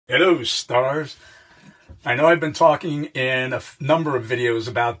Hello, stars. I know I've been talking in a number of videos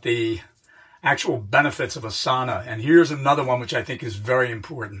about the actual benefits of a sauna, and here's another one which I think is very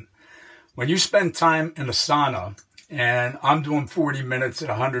important. When you spend time in a sauna, and I'm doing 40 minutes at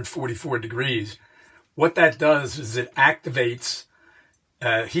 144 degrees, what that does is it activates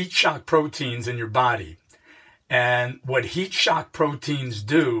heat shock proteins in your body. And what heat shock proteins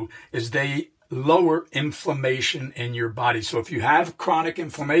do is they lower inflammation in your body. So if you have chronic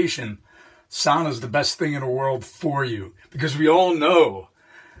inflammation, sauna is the best thing in the world for you, because we all know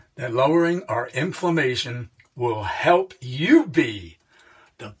that lowering our inflammation will help you be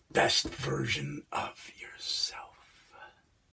the best version of yourself.